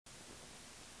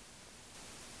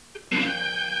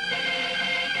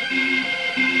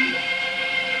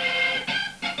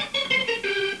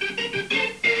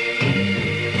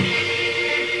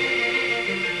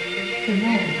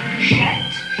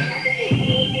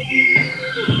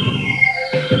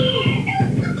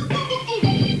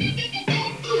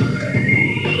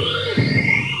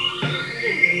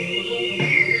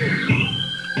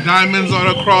Diamonds all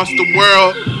across the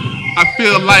world. I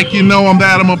feel like you know I'm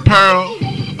that I'm a pearl.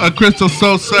 A crystal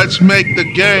so such make the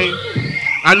game.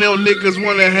 I know niggas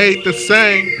wanna hate the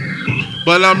same,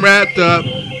 but I'm wrapped up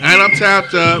and I'm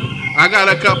tapped up. I got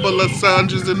a couple of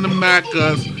sundries in the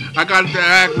Maccas. I got the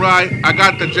act right, I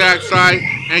got the jack side,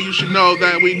 and you should know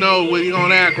that we know we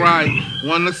gonna act right.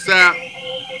 Wanna sap,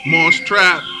 more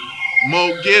strap,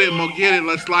 more get it,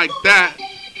 let's like that.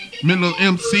 Middle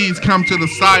MCs come to the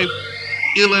site.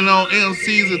 Illin on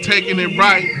MCs are taking it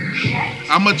right.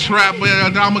 I'm a trap, but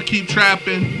I'ma keep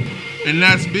trapping, and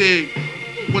that's big.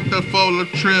 With the fuller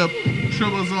trip,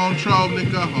 triples on troll,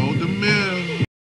 nigga, hold the mill.